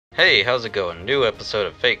Hey, how's it going? New episode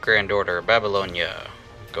of Fate Grand Order Babylonia.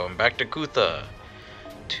 Going back to Kutha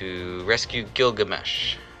to rescue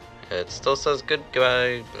Gilgamesh. It still says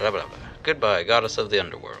goodbye, blah blah blah. Goodbye, goddess of the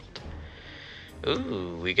underworld.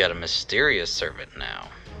 Ooh, we got a mysterious servant now.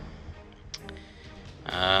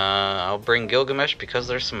 I'll bring Gilgamesh because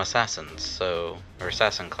there's some assassins, or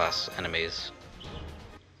assassin class enemies.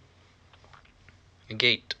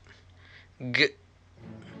 Gate.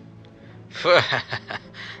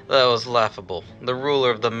 That was laughable. The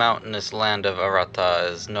ruler of the mountainous land of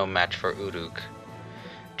Arata is no match for Uruk.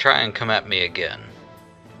 Try and come at me again.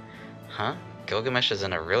 Huh? Gilgamesh is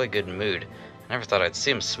in a really good mood. I never thought I'd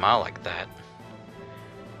see him smile like that.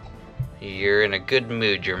 You're in a good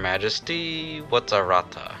mood, your majesty. What's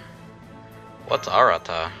Arata? What's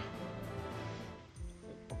Arata?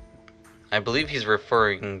 I believe he's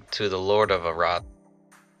referring to the Lord of Arat.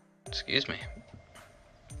 Excuse me.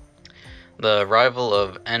 The rival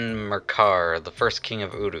of Enmerkar, the first king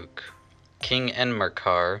of Uruk. King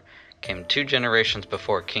Enmerkar came 2 generations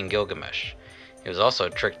before King Gilgamesh. He was also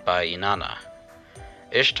tricked by Inanna.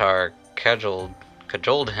 Ishtar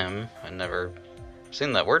cajoled him. I've never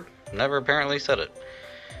seen that word. Never apparently said it.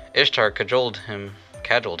 Ishtar cajoled him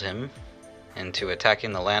into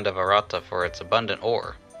attacking the land of Arata for its abundant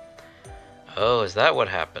ore. Oh, is that what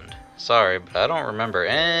happened? Sorry, but I don't remember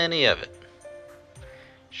any of it.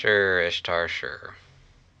 Sure, Ishtar, sure.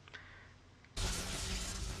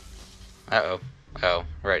 Uh-oh. Oh,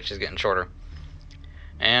 right, she's getting shorter.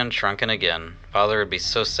 And shrunken again. Father would be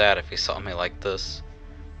so sad if he saw me like this.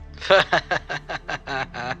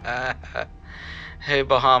 Hey,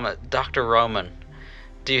 Bahamut, Dr. Roman.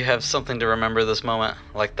 Do you have something to remember this moment?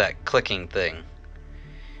 Like that clicking thing.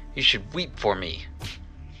 You should weep for me.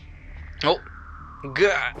 Oh,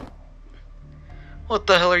 God. What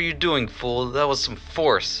the hell are you doing, fool? That was some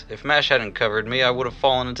force. If Mash hadn't covered me, I would have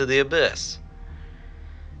fallen into the abyss.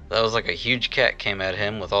 That was like a huge cat came at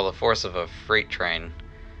him with all the force of a freight train.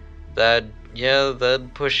 That'd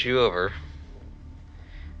push you over.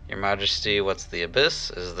 Your Majesty, what's the abyss?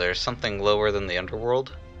 Is there something lower than the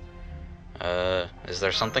underworld? Is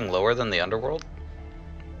there something lower than the underworld?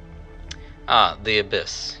 Ah, the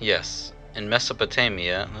abyss, yes. In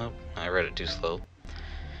Mesopotamia, oh, I read it too slow.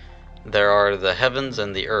 There are the heavens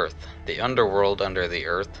and the earth, the underworld under the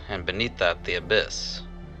earth, and beneath that the abyss.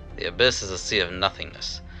 The abyss is a sea of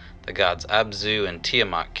nothingness. The gods Abzu and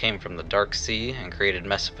Tiamat came from the dark sea and created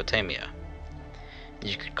Mesopotamia.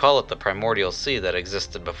 You could call it the primordial sea that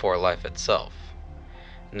existed before life itself.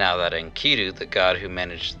 Now that Enkidu, the god who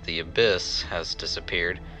managed the abyss, has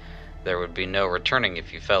disappeared, there would be no returning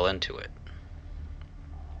if you fell into it.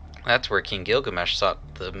 That's where King Gilgamesh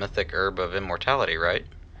sought the mythic herb of immortality, right?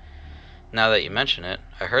 Now that you mention it,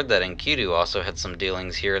 I heard that Enkidu also had some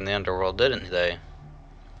dealings here in the underworld, didn't they?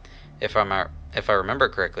 If I remember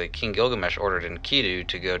correctly, King Gilgamesh ordered Enkidu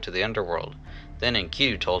to go to the underworld. Then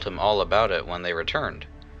Enkidu told him all about it when they returned.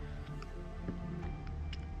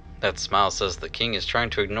 That smile says the king is trying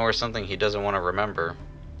to ignore something he doesn't want to remember.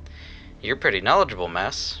 You're pretty knowledgeable,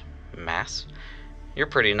 Mash,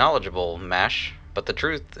 but the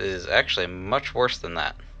truth is actually much worse than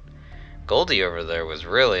that. Goldie over there was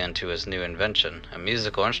really into his new invention, a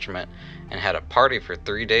musical instrument, and had a party for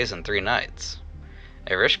 3 days and 3 nights.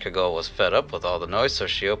 Ereshkigal was fed up with all the noise, so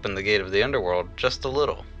she opened the gate of the underworld just a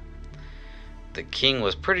little. The king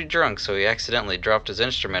was pretty drunk, so he accidentally dropped his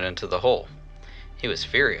instrument into the hole. He was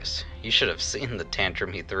furious. You should have seen the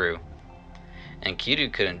tantrum he threw.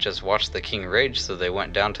 Enkidu couldn't just watch the king rage, so they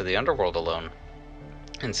went down to the underworld alone.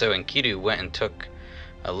 And so Enkidu went and took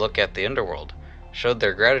a look at the underworld, showed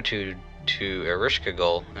their gratitude to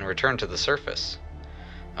Ereshkigal, and returned to the surface.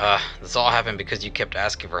 This all happened because you kept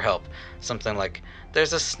asking for help. Something like,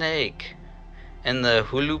 there's a snake in the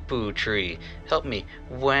hulupu tree. Help me.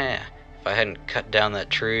 Wah. If I hadn't cut down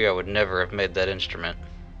that tree, I would never have made that instrument.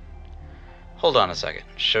 Hold on a second.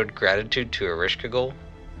 Showed gratitude to Ereshkigal?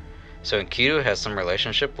 So Enkidu has some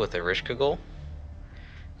relationship with Ereshkigal?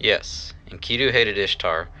 Yes, Enkidu hated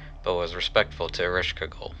Ishtar, but was respectful to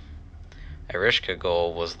Ereshkigal.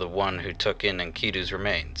 Ereshkigal was the one who took in Enkidu's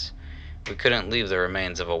remains. We couldn't leave the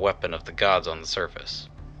remains of a weapon of the gods on the surface.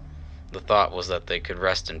 The thought was that they could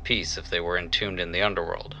rest in peace if they were entombed in the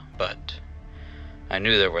underworld, but I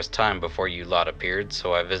knew there was time before you lot appeared,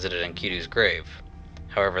 so I visited Enkidu's grave.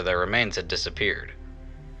 However, their remains had disappeared.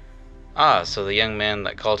 Ah, so the young man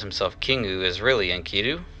that called himself Kingu is really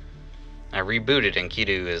Enkidu? I rebooted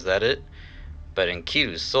Enkidu, is that it? But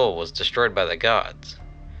Enkidu's soul was destroyed by the gods.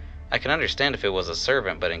 I can understand if it was a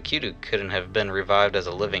servant, but Enkidu couldn't have been revived as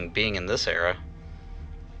a living being in this era.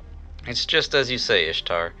 It's just as you say,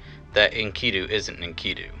 Ishtar, that Enkidu isn't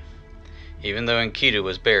Enkidu. Even though Enkidu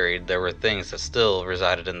was buried, there were things that still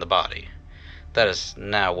resided in the body. That is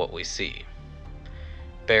now what we see.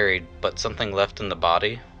 Buried, but something left in the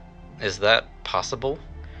body? Is that possible?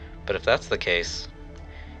 But if that's the case,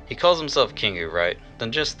 he calls himself Kingu, right?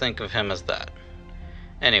 Then just think of him as that.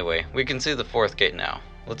 Anyway, we can see the fourth gate now.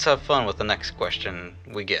 Let's have fun with the next question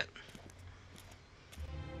we get.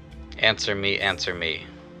 Answer me, answer me.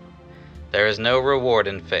 There is no reward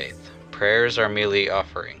in faith. Prayers are merely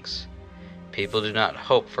offerings. People do not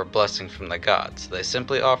hope for blessing from the gods. They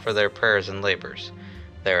simply offer their prayers and labors.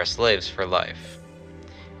 They are slaves for life.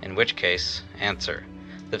 In which case, answer.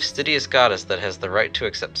 The fastidious goddess that has the right to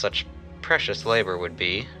accept such precious labor would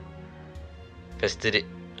be...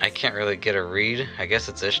 I can't really get a read. I guess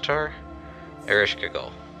it's Ishtar?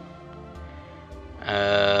 Ereshkigal.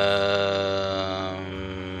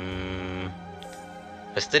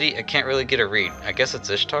 I can't really get a read. I guess it's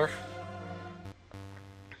Ishtar?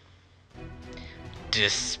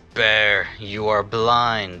 Despair, you are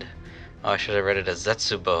blind. Oh, I should have read it as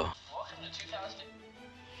Zetsubo.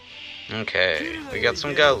 Okay, we got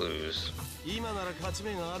some Galus.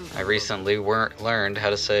 I recently learned how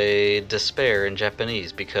to say despair in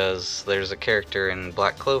Japanese because there's a character in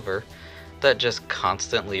Black Clover that just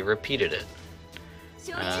constantly repeated it.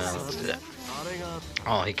 Let's do that.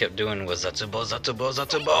 All he kept doing was Zetsubo, Zetsubo,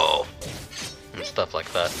 Zetsubo! And stuff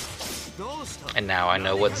like that. And now I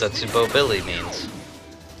know what Zetsubo Billy means.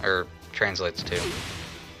 Or translates to.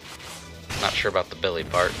 Not sure about the Billy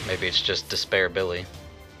part. Maybe it's just Despair Billy.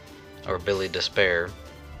 Or Billy Despair.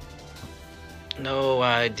 No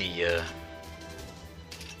idea.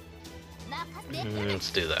 Let's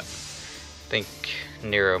do that. I think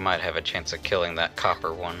Nero might have a chance of killing that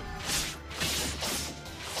copper one.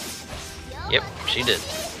 Yep, she did.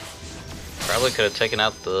 Probably could have taken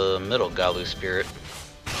out the middle Galu spirit.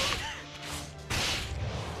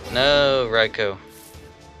 No, Raiko.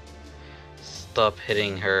 Stop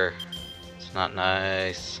hitting her. It's not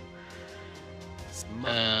nice.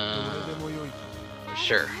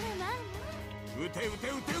 Sure. Ute,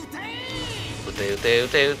 ute,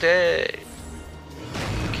 ute, ute.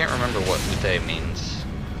 I can't remember what ute means.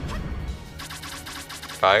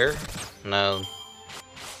 Fire? No.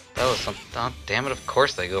 That was something. Oh, damn it, of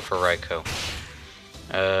course they go for Raiko.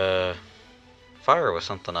 Fire was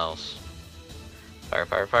something else. Fire,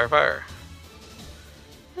 fire, fire, fire.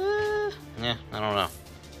 Yeah, I don't know.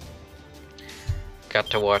 Got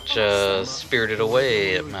to watch Spirited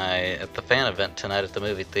Away at the fan event tonight at the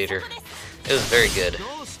movie theater. It was very good.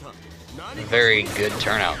 Very good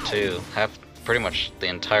turnout too. Pretty much the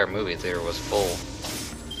entire movie theater was full.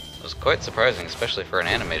 It was quite surprising, especially for an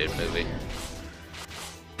animated movie.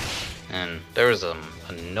 And there was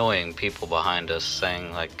annoying people behind us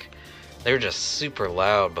saying, like, they were just super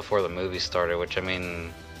loud before the movie started, which, I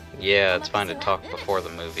mean, yeah, it's fine to talk before the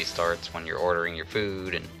movie starts when you're ordering your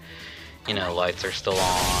food and, you know, lights are still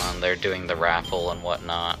on, they're doing the raffle and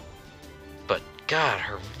whatnot. But, God,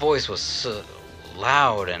 her voice was so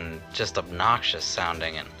loud and just obnoxious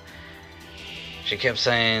sounding, and she kept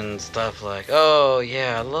saying stuff like, oh,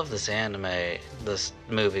 yeah, I love this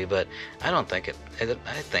movie, but I don't think I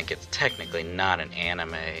think it's technically not an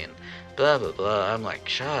anime, and blah, blah, blah. I'm like,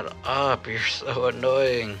 shut up, you're so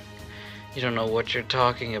annoying. You don't know what you're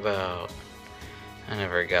talking about. I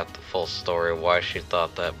never got the full story of why she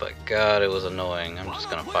thought that, but God, it was annoying. I'm just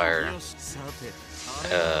gonna fire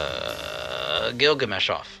Gilgamesh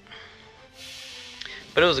off.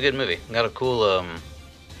 But it was a good movie. Got a cool,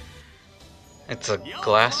 it's a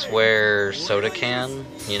glassware soda can.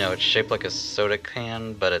 You know, it's shaped like a soda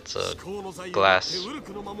can, but it's a glass,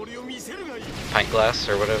 pint glass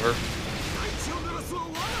or whatever.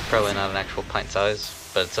 Probably not an actual pint size,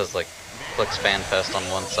 but it says like Flicks Fan Fest on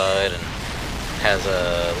one side and has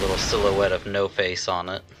a little silhouette of No Face on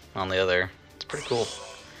it on the other. It's pretty cool.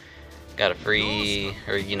 Got a free,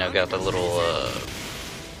 or you know, got the little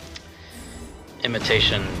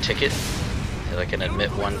imitation ticket, like an admit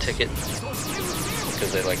one ticket,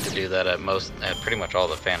 because they like to do that at pretty much all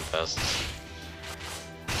the fan fests.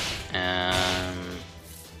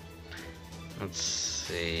 Let's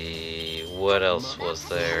see, what else was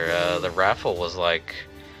there? The raffle was like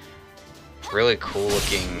really cool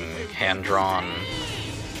looking hand-drawn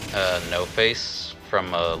No Face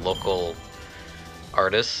from a local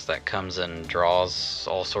artist that comes and draws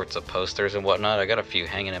all sorts of posters and whatnot. I got a few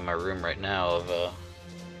hanging in my room right now of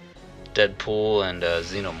Deadpool and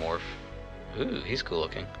Xenomorph. Ooh, he's cool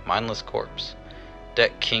looking. Mindless Corpse.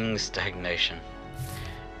 Deck King Stagnation.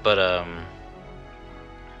 But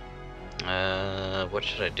what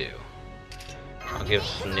should I do? I'll give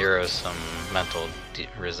Nero some mental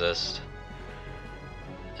resist.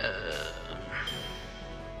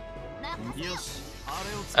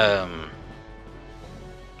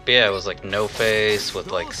 But yeah, it was like no face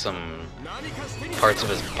with like some parts of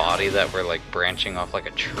his body that were like branching off like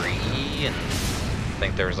a tree, and I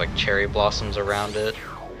think there was like cherry blossoms around it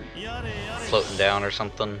floating down or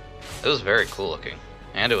something. It was very cool looking,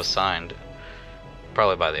 and it was signed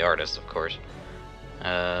probably by the artist, of course,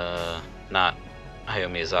 not Hayao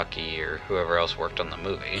Miyazaki or whoever else worked on the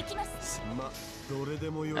movie.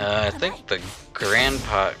 I think the grand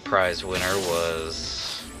prize winner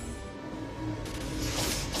was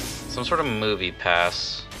some sort of movie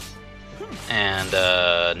pass and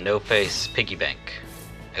No Face Piggy Bank.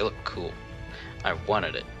 They look cool. I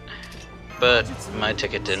wanted it, but my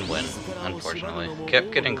ticket didn't win, unfortunately.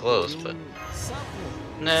 Kept getting close, but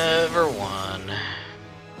never won.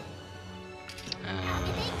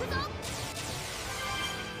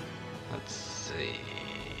 Let's see.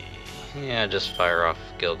 Yeah, just fire off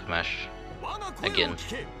Gilgamesh again.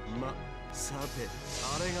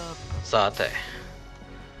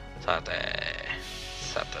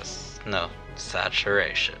 No,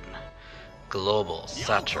 saturation. Global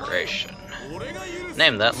saturation.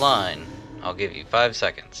 Name that line. I'll give you 5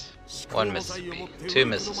 seconds. 1 Mississippi, 2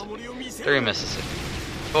 Mississippi, 3 Mississippi,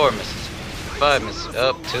 4 Mississippi, 5 Mississippi.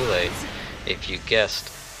 Oh, too late. If you guessed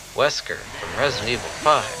Wesker from Resident Evil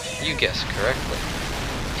 5, you guessed correctly.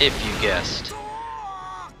 If you guessed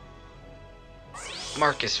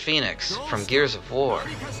Marcus Phoenix from Gears of War,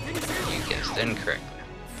 you guessed incorrectly.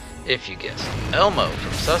 If you guessed Elmo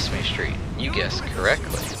from Sesame Street, you guessed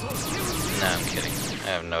correctly. No, I'm kidding. I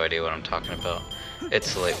have no idea what I'm talking about.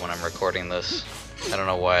 It's late when I'm recording this. I don't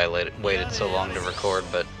know why I waited so long to record,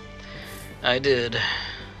 but I did.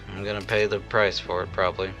 I'm gonna pay the price for it,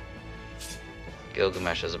 probably.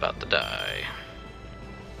 Gilgamesh is about to die.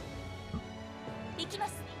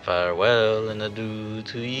 Farewell and adieu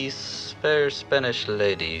to these fair Spanish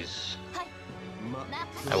ladies.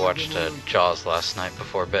 I watched Jaws last night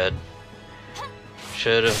before bed.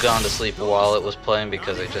 Should have gone to sleep while it was playing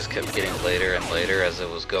because it just kept getting later and later as it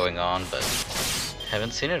was going on, but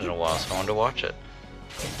haven't seen it in a while, so I wanted to watch it.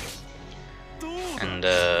 And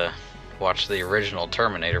watched the original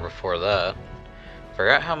Terminator before that.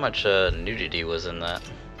 Forgot how much nudity was in that.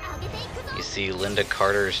 You see Linda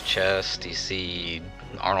Carter's chest, you see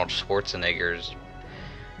Arnold Schwarzenegger's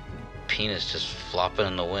penis just flopping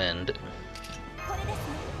in the wind.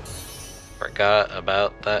 Forgot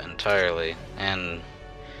about that entirely. And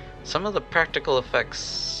some of the practical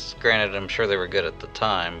effects, granted I'm sure they were good at the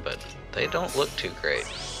time, but they don't look too great.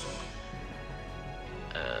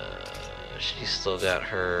 She's still got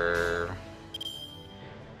her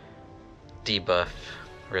debuff,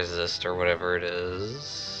 resist, or whatever it is.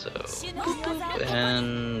 So, boop, boop,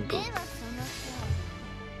 and boop.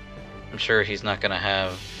 I'm sure he's not gonna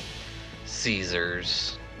have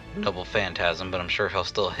Caesar's double phantasm, but I'm sure he'll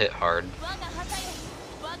still hit hard.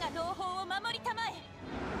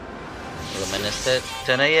 Luminiscent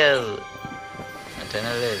Tenayel.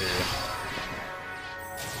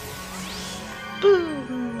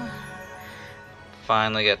 Boom.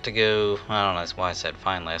 Finally got to go. I don't know why I said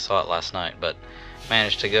finally. I saw it last night, but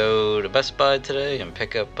managed to go to Best Buy today and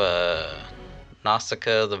pick up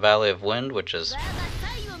Nausicaa: The Valley of Wind, which is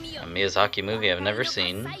a Miyazaki movie I've never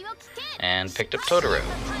seen, and picked up Totoro,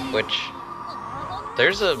 which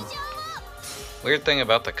there's a weird thing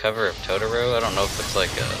about the cover of Totoro. I don't know if it's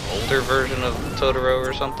like an older version of Totoro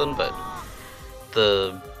or something, but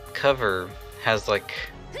the cover has like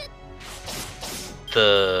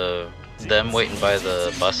them waiting by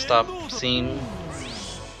the bus stop scene,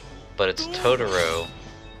 but it's Totoro,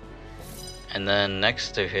 and then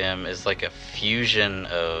next to him is like a fusion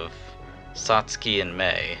of Satsuki and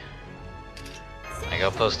Mei. Like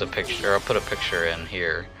I'll post a picture, I'll put a picture in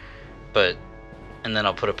here, and then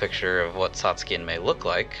I'll put a picture of what Satsuki and Mei look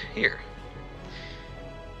like here.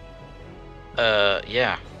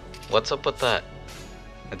 Yeah, what's up with that?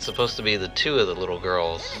 It's supposed to be the two of the little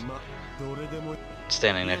girls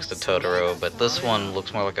standing next to Totoro, but this one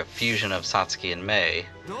looks more like a fusion of Satsuki and Mei.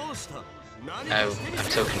 I'm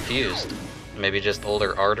so confused. Maybe just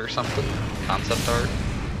older art or something? Concept art?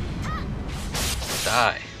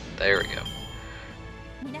 Die. There we go.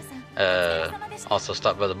 Also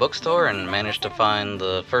stopped by the bookstore and managed to find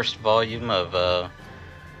the first volume of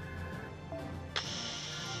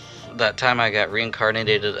That Time I Got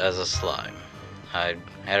Reincarnated as a Slime. I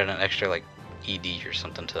added an extra like ED or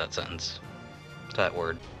something to that sentence. That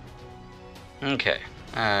word. Okay,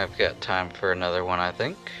 I've got time for another one, I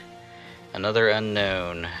think. Another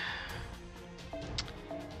unknown.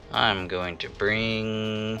 I'm going to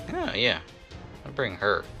bring... oh yeah, I'll bring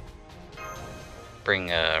her.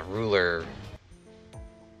 Bring Ruler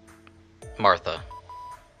Martha.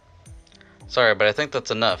 Sorry, but I think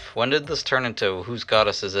that's enough. When did this turn into whose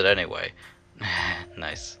goddess is it anyway?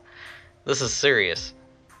 Nice. This is serious.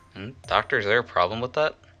 Doctor, is there a problem with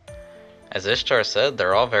that? As Ishtar said,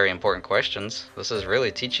 they're all very important questions. This is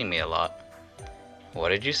really teaching me a lot. What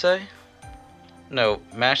did you say? No,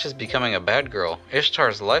 Mash is becoming a bad girl.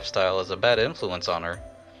 Ishtar's lifestyle is a bad influence on her.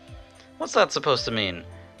 What's that supposed to mean?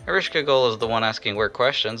 Ereshkigal is the one asking weird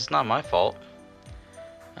questions. It's not my fault.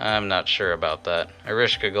 I'm not sure about that.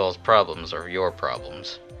 Ereshkigal's problems are your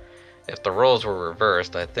problems. If the roles were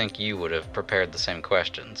reversed, I think you would have prepared the same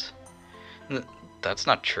questions. That's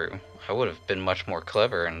not true. I would have been much more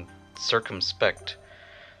clever and circumspect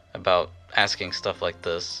about asking stuff like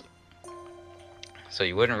this. So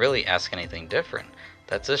you wouldn't really ask anything different.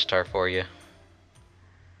 That's Ishtar for you.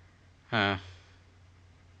 Huh.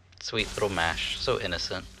 Sweet little Mash. So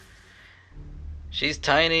innocent. She's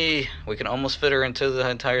tiny. We can almost fit her into the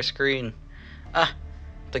entire screen. Ah!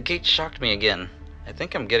 The gate shocked me again. I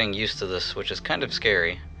think I'm getting used to this, which is kind of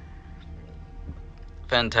scary.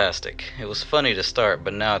 Fantastic. It was funny to start,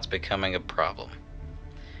 but now it's becoming a problem.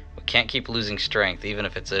 We can't keep losing strength, even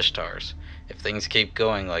if it's Ishtar's. If things keep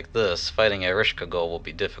going like this, fighting Ereshkigal will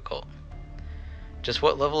be difficult. Just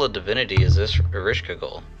what level of divinity is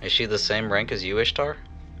Ereshkigal? Is she the same rank as you, Ishtar?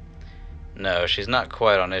 No, she's not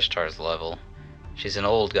quite on Ishtar's level. She's an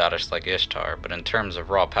old goddess like Ishtar, but in terms of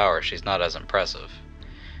raw power, she's not as impressive.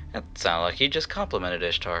 That sounded like he just complimented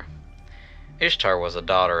Ishtar. Ishtar was a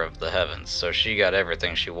daughter of the heavens, so she got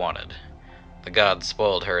everything she wanted. The gods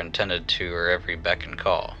spoiled her and tended to her every beck and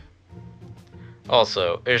call.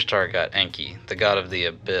 Also, Ishtar got Enki, the god of the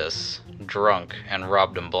abyss, drunk and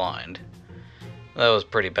robbed him blind. That was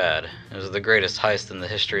pretty bad. It was the greatest heist in the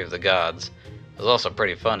history of the gods. It was also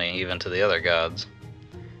pretty funny, even to the other gods.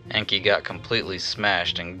 Enki got completely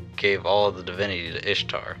smashed and gave all of the divinity to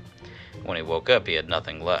Ishtar. When he woke up, he had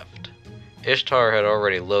nothing left. Ishtar had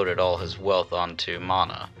already loaded all his wealth onto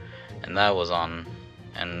Mana, and was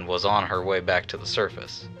on her way back to the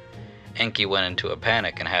surface. Enki went into a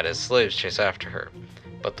panic and had his slaves chase after her,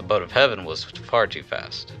 but the boat of heaven was far too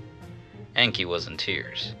fast. Enki was in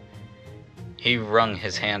tears. He wrung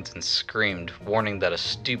his hands and screamed, warning that a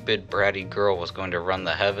stupid, bratty girl was going to run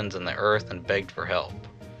the heavens and the earth, and begged for help.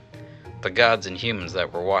 The gods and humans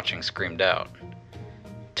that were watching screamed out,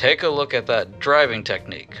 "Take a look at that driving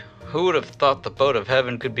technique. Who would have thought the boat of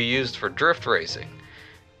heaven could be used for drift racing?"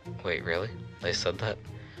 Wait, really? They said that?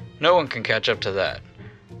 No one can catch up to that.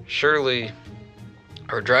 Surely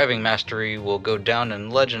her driving mastery will go down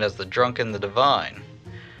in legend as the drunk and the divine.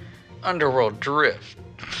 Underworld drift.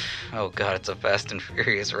 Oh god, it's a Fast and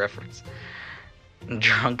Furious reference.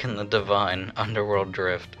 Drunk and the divine, underworld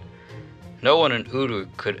drift. No one in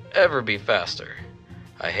Uruk could ever be faster.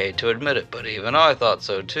 I hate to admit it, but even I thought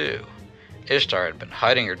so too. Ishtar had been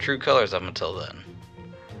hiding her true colors up until then.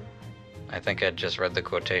 I think I just read the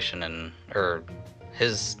quotation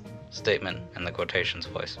his statement in the quotation's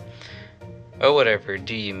voice. Oh, whatever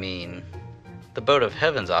do you mean? The boat of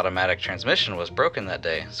heaven's automatic transmission was broken that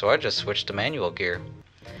day, so I just switched to manual gear.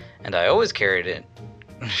 And I always carried it,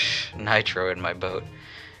 nitro in my boat,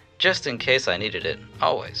 just in case I needed it,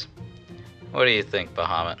 always. What do you think,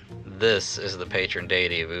 Bahamut? This is the patron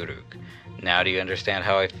deity of Uruk. Now do you understand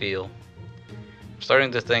how I feel? I'm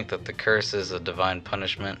starting to think that the curse is a divine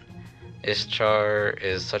punishment. Ishtar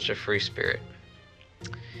is such a free spirit.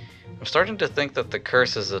 I'm starting to think that the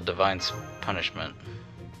curse is a divine punishment.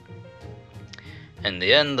 In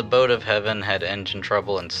the end, the boat of heaven had engine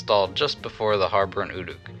trouble and stalled just before the harbor in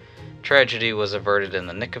Uruk. Tragedy was averted in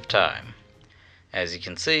the nick of time. As you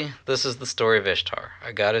can see, this is the story of Ishtar,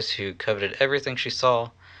 a goddess who coveted everything she saw.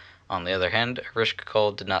 On the other hand,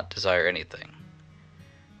 Ereshkigal did not desire anything.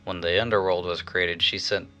 When the underworld was created, she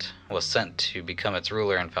was sent to become its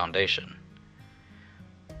ruler and foundation.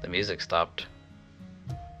 The music stopped.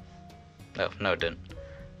 No, it didn't.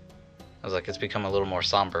 I was like, it's become a little more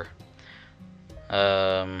somber.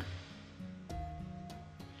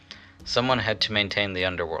 Someone had to maintain the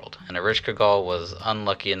underworld, and Ereshkigal was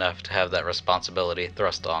unlucky enough to have that responsibility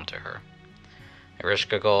thrust onto her.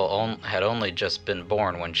 Ereshkigal had only just been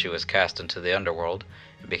born when she was cast into the underworld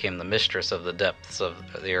and became the mistress of the depths of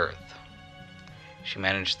the earth. She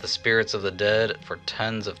managed the spirits of the dead for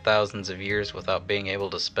tens of thousands of years without being able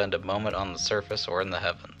to spend a moment on the surface or in the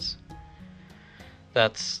heavens.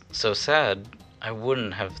 That's so sad. I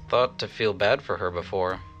wouldn't have thought to feel bad for her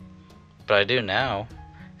before, but I do now.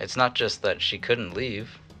 It's not just that she couldn't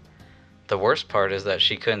leave. The worst part is that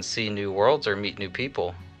she couldn't see new worlds or meet new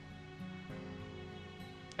people.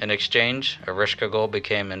 In exchange, Ereshkigal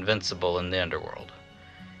became invincible in the underworld.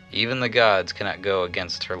 Even the gods cannot go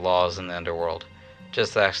against her laws in the underworld.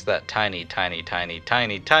 Just ask that tiny, tiny, tiny,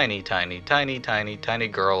 tiny, tiny, tiny, tiny, tiny, tiny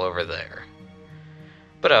girl over there.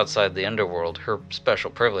 But outside the underworld, her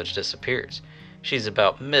special privilege disappears. She's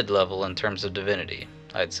about mid-level in terms of divinity,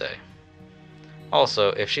 I'd say. Also,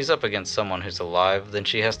 if she's up against someone who's alive, then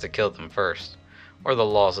she has to kill them first, or the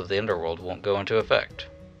laws of the underworld won't go into effect.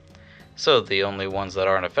 So the only ones that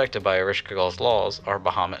aren't affected by Ereshkigal's laws are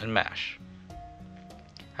Bahamut and Mash.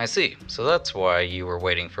 I see, so that's why you were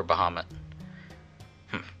waiting for Bahamut.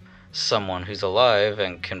 Someone who's alive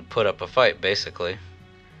and can put up a fight, basically.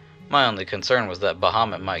 My only concern was that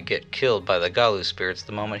Bahamut might get killed by the Galu spirits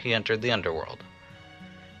the moment he entered the underworld.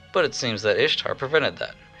 But it seems that Ishtar prevented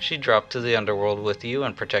that. She dropped to the underworld with you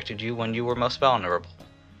and protected you when you were most vulnerable.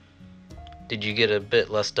 Did you get a bit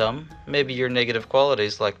less dumb? Maybe your negative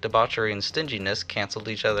qualities like debauchery and stinginess canceled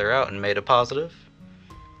each other out and made a positive?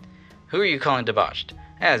 Who are you calling debauched?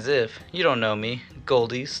 As if. You don't know me.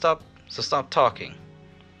 Goldie, stop talking.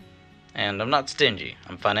 And I'm not stingy.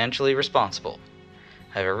 I'm financially responsible.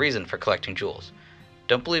 I have a reason for collecting jewels.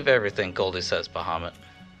 Don't believe everything Goldie says, Bahamut.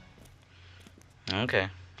 Okay,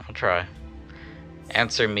 I'll try.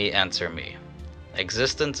 Answer me, answer me.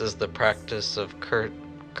 Existence is the practice of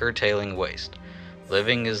curtailing waste.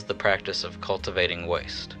 Living is the practice of cultivating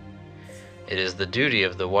waste. It is the duty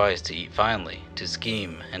of the wise to eat finely, to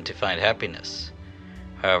scheme, and to find happiness.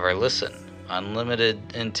 However, listen.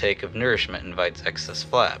 Unlimited intake of nourishment invites excess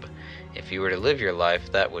flab. If you were to live your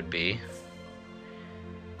life, that would be...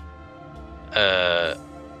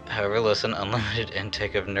 However, listen, unlimited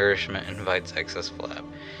intake of nourishment invites excess flab.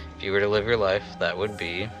 If you were to live your life, that would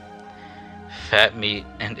be... fat meat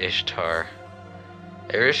and Ishtar.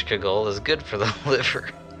 Ereshkigal is good for the liver.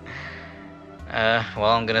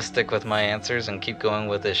 Well, I'm gonna stick with my answers and keep going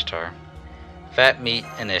with Ishtar. Fat meat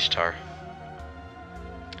and Ishtar.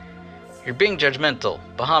 You're being judgmental.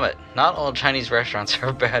 Bahamut, not all Chinese restaurants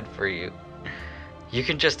are bad for you. You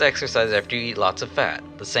can just exercise after you eat lots of fat.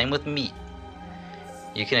 The same with meat.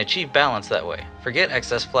 You can achieve balance that way. Forget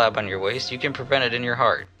excess flab on your waist. You can prevent it in your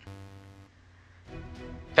heart.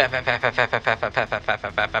 Fat, fat, fat, fat, fat, fat, fat, fat, fat, fat,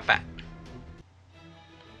 fat, fat, fat, fat.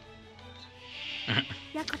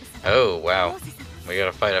 Oh, wow. We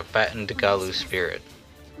gotta fight a fattened Galu spirit.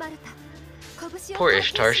 Poor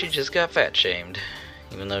Ishtar, she just got fat shamed.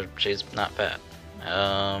 Even though she's not fat.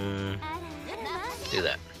 Do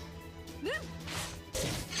that.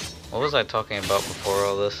 What was I talking about before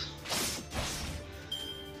all this?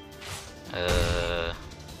 The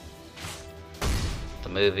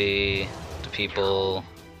movie, the people.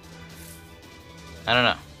 I don't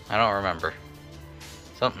know. I don't remember.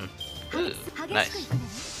 Something. Ooh, nice.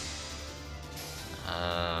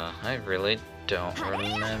 I really don't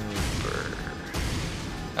remember.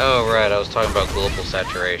 Oh, right, I was talking about global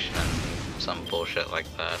saturation and some bullshit like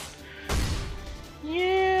that.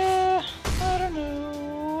 Yeah, I don't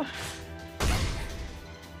know.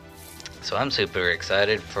 So I'm super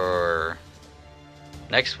excited for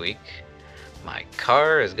next week. My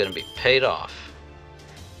car is gonna be paid off.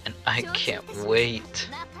 And I can't wait.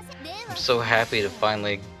 I'm so happy to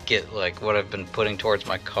finally get like what I've been putting towards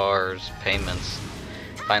my car's payments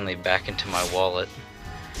finally back into my wallet.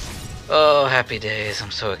 Oh, happy days.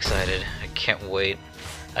 I'm so excited. I can't wait.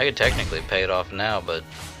 I could technically pay it off now, but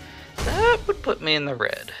that would put me in the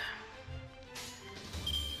red.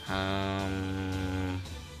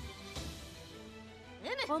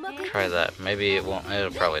 Try that. Maybe it won't.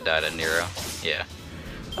 It'll probably die to Nero. Yeah.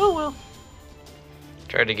 Oh well.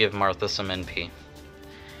 Try to give Martha some NP.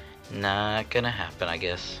 Not gonna happen, I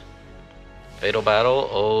guess. Fatal battle?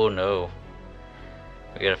 Oh no.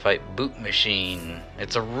 We gotta fight Boot Machine.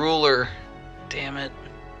 It's a ruler. Damn it.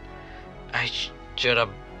 I should have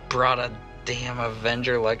brought a damn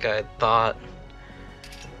Avenger like I thought.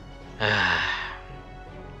 Yeah,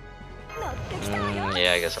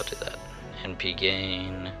 I guess I'll do that. NP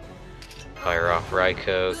gain. Fire off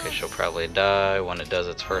Raiko, because she'll probably die when it does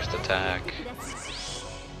its first attack.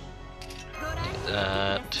 Do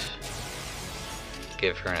that.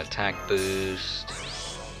 Give her an attack boost.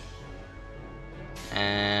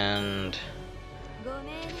 And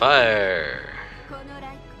fire.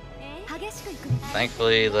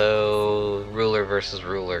 Thankfully, though, ruler versus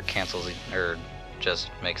ruler cancels or just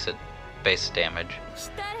makes it base damage.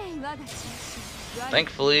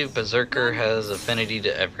 Thankfully, Berserker has affinity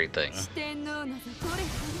to everything.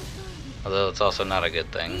 Although it's also not a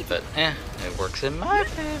good thing, but it works in my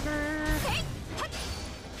favor.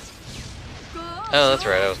 Oh, that's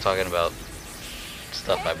right, I was talking about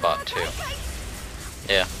stuff I bought too.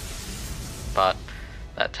 Yeah, bought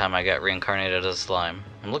that time I got reincarnated as a slime.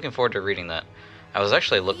 I'm looking forward to reading that. I was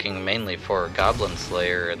actually looking mainly for Goblin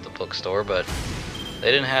Slayer at the bookstore, but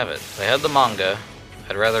they didn't have it. They had the manga.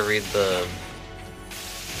 I'd rather read the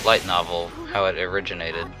light novel, how it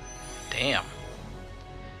originated. Damn.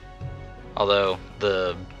 Although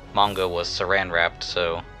the manga was saran wrapped,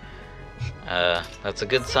 so that's a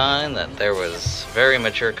good sign that there was very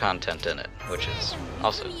mature content in it, which is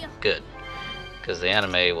also good, because the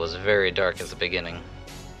anime was very dark at the beginning.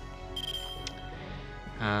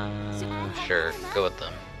 Sure, go with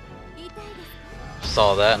them.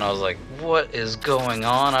 Saw that and I was like, what is going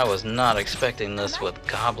on? I was not expecting this with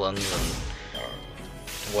goblins and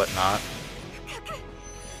whatnot.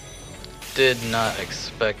 Did not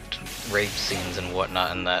expect rape scenes and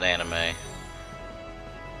whatnot in that anime.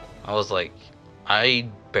 I was like, I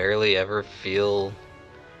barely ever feel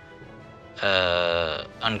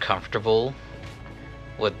uncomfortable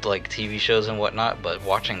with like TV shows and whatnot, but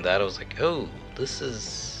watching that I was like, oh, this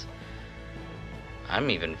is... I'm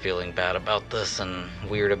even feeling bad about this and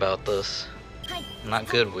weird about this. Not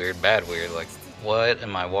good weird, bad weird, like what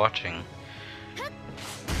am I watching?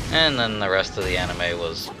 And then the rest of the anime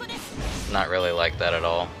was not really like that at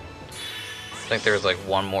all. I think there was like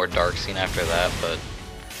one more dark scene after that, but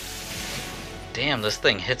damn, this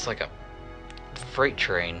thing hits like a freight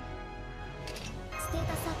train.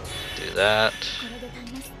 Do that.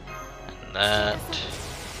 And that.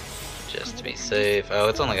 Just to be safe. Oh,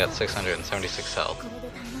 it's only got 676 health.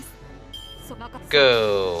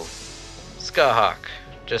 Go! Skahawk.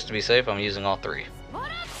 Just to be safe, I'm using all three.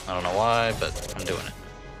 I don't know why, but I'm doing it.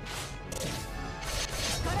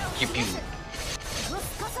 Pew pew.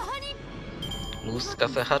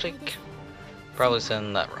 Muskasaharik? Probably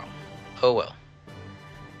saying that wrong. Oh well.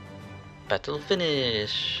 Battle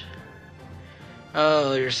finish.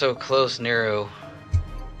 Oh, you're so close, Nero.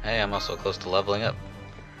 Hey, I'm also close to leveling up.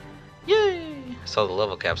 Yay! I saw the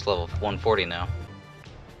level cap's level 140 now.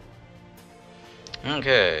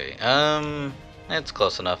 Okay, it's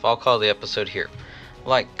close enough. I'll call the episode here.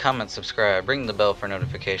 Like, comment, subscribe, ring the bell for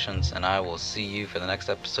notifications, and I will see you for the next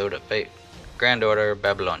episode of Fate Grand Order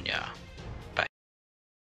Babylonia.